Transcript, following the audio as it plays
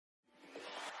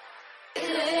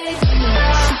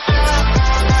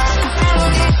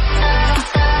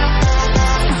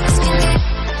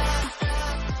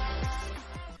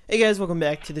Hey guys, welcome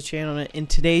back to the channel. In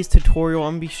today's tutorial,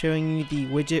 I'm going to be showing you the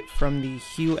widget from the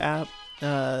Hue app.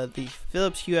 The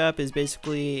Phillips Hue app is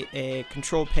basically a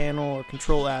control panel or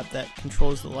control app that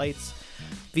controls the lights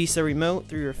via remote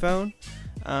through your phone.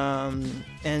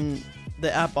 And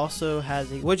the app also has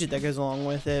a widget that goes along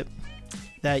with it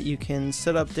that you can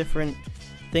set up different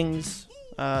things,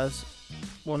 well,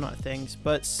 not things,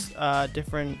 but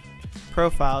different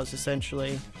profiles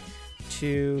essentially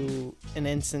to an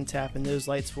instant tap, and those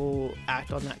lights will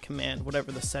act on that command, whatever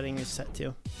the setting is set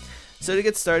to. So to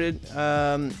get started,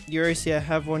 you already see I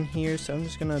have one here, so I'm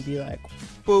just gonna be like,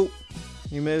 boop,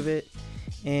 remove it.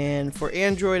 And for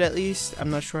Android at least, I'm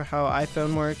not sure how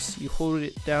iPhone works, you hold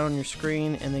it down on your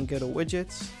screen and then go to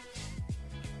widgets.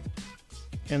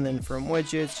 And then from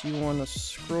widgets, you want to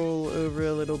scroll over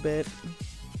a little bit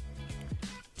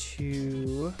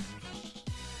to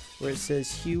where it says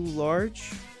Hue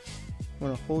large. You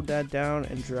want to hold that down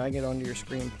and drag it onto your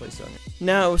screen and place it on it.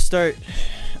 Now it will start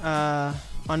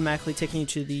automatically taking you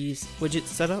to these widget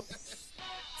setup.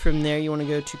 From there you want to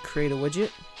go to create a widget,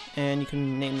 and you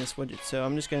can name this widget. So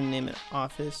I'm just going to name it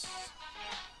office.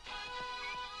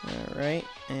 Alright,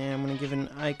 and I'm going to give it an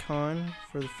icon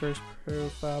for the first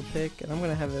profile pic, and I'm going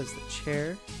to have it as the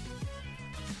chair.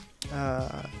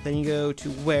 Then you go to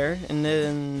where, and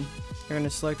then you're going to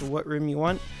select what room you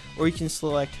want, or you can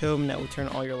select home, and that will turn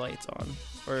all your lights on,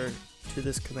 or to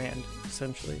this command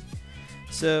essentially.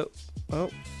 So, oh,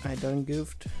 I done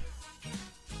goofed.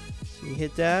 So you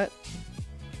hit that,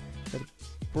 go to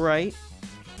bright.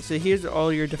 So here's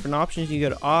all your different options. You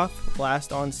go to off,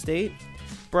 blast, on state,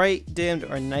 bright, dimmed,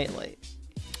 or night light.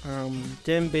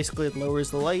 Dim basically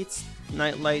lowers the lights.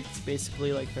 Night lights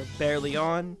basically like they're barely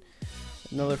on.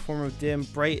 Another form of dim.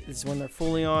 Bright is when they're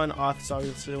fully on. Off is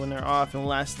obviously when they're off. And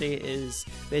last state is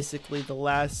basically the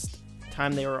last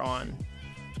time they were on,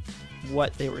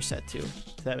 what they were set to,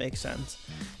 if that makes sense.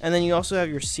 And then you also have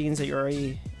your scenes that you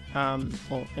already,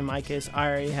 well, in my case, I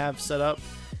already have set up.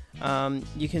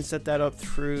 You can set that up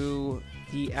through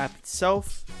the app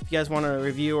itself. If you guys want a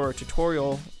review or a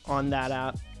tutorial on that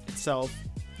app itself,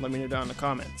 let me know down in the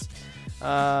comments.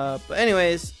 But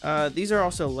anyways, these are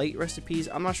also light recipes.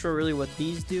 I'm not sure really what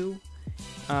these do.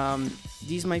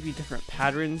 These might be different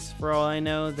patterns for all I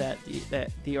know that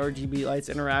the RGB lights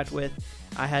interact with.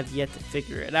 I have yet to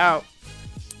figure it out.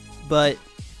 But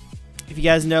if you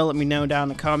guys know, let me know down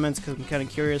in the comments, because I'm kind of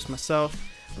curious myself.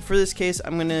 But for this case,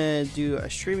 I'm gonna do a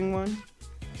streaming one.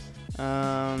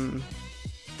 I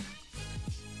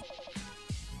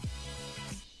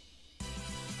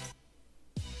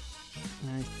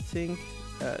think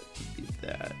that would be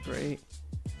that, right?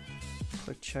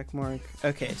 Click check mark.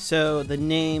 Okay, so the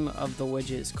name of the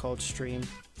widget is called stream,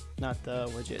 not the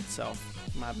widget itself.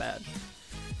 My bad.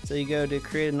 So you go to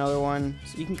create another one.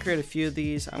 So you can create a few of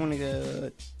these. I'm gonna go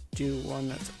do one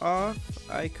that's off,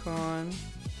 icon.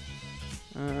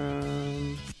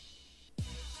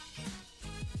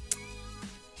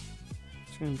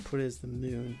 Just gonna put it as the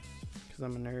moon because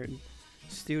I'm a nerd.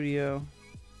 Studio.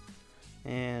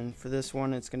 And for this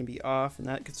one, it's going to be off, and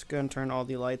that's going to turn all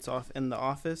the lights off in the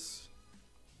office.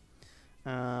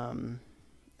 And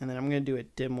then I'm going to do a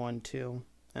dim one too,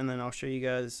 and then I'll show you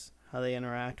guys how they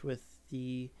interact with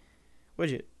the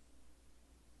widget.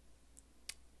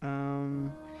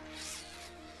 I'll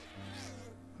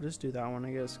just do that one,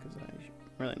 I guess, because I'm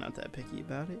really not that picky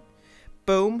about it.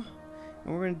 Boom,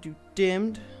 and we're going to do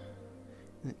dimmed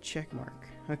and then check mark.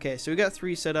 Okay, so we got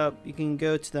 3 set up. You can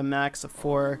go to the max of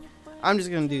 4. I'm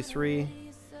just gonna do 3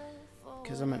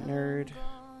 because I'm a nerd.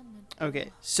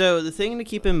 Okay, so the thing to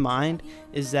keep in mind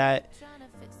is that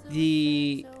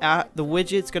the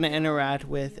widget's gonna interact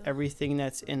with everything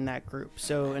that's in that group.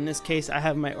 So in this case, I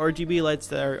have my RGB lights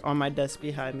that are on my desk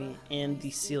behind me and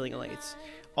the ceiling lights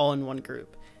all in one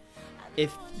group.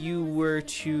 If you were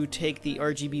to take the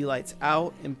RGB lights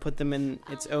out and put them in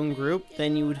its own group,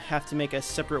 then you would have to make a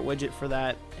separate widget for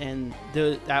that, and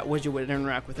that widget would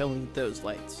interact with only those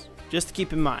lights. Just to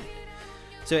keep in mind.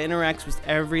 So it interacts with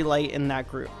every light in that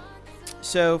group.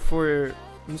 So I'm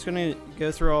just going to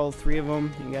go through all 3 of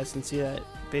them. You guys can see that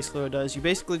basically what it does. You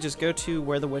basically just go to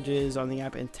where the widget is on the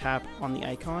app and tap on the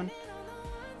icon.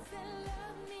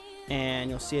 And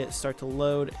you'll see it start to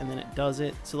load, and then it does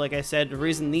it. So like I said, the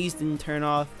reason these didn't turn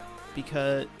off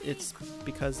because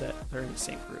that they're in the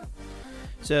same group.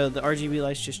 So the RGB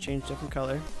lights just change different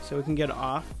color. So we can get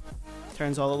off.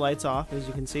 Turns all the lights off, as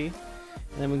you can see.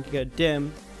 And then we can go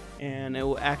dim, and it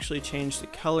will actually change the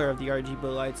color of the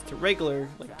RGB lights to regular,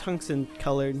 like tungsten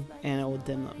colored, and it will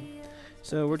dim them.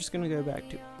 So we're just going to go back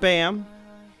to bam,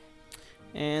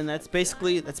 And that's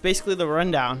basically the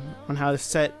rundown on how to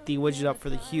set the widget up for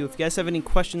the Hue. If you guys have any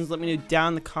questions, let me know down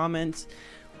in the comments.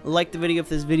 Like the video if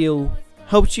this video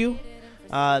helped you.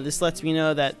 This lets me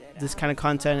know that this kind of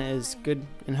content is good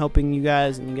in helping you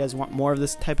guys, and you guys want more of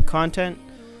this type of content.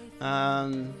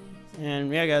 And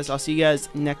yeah, guys, I'll see you guys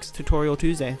next Tutorial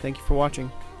Tuesday. Thank you for watching.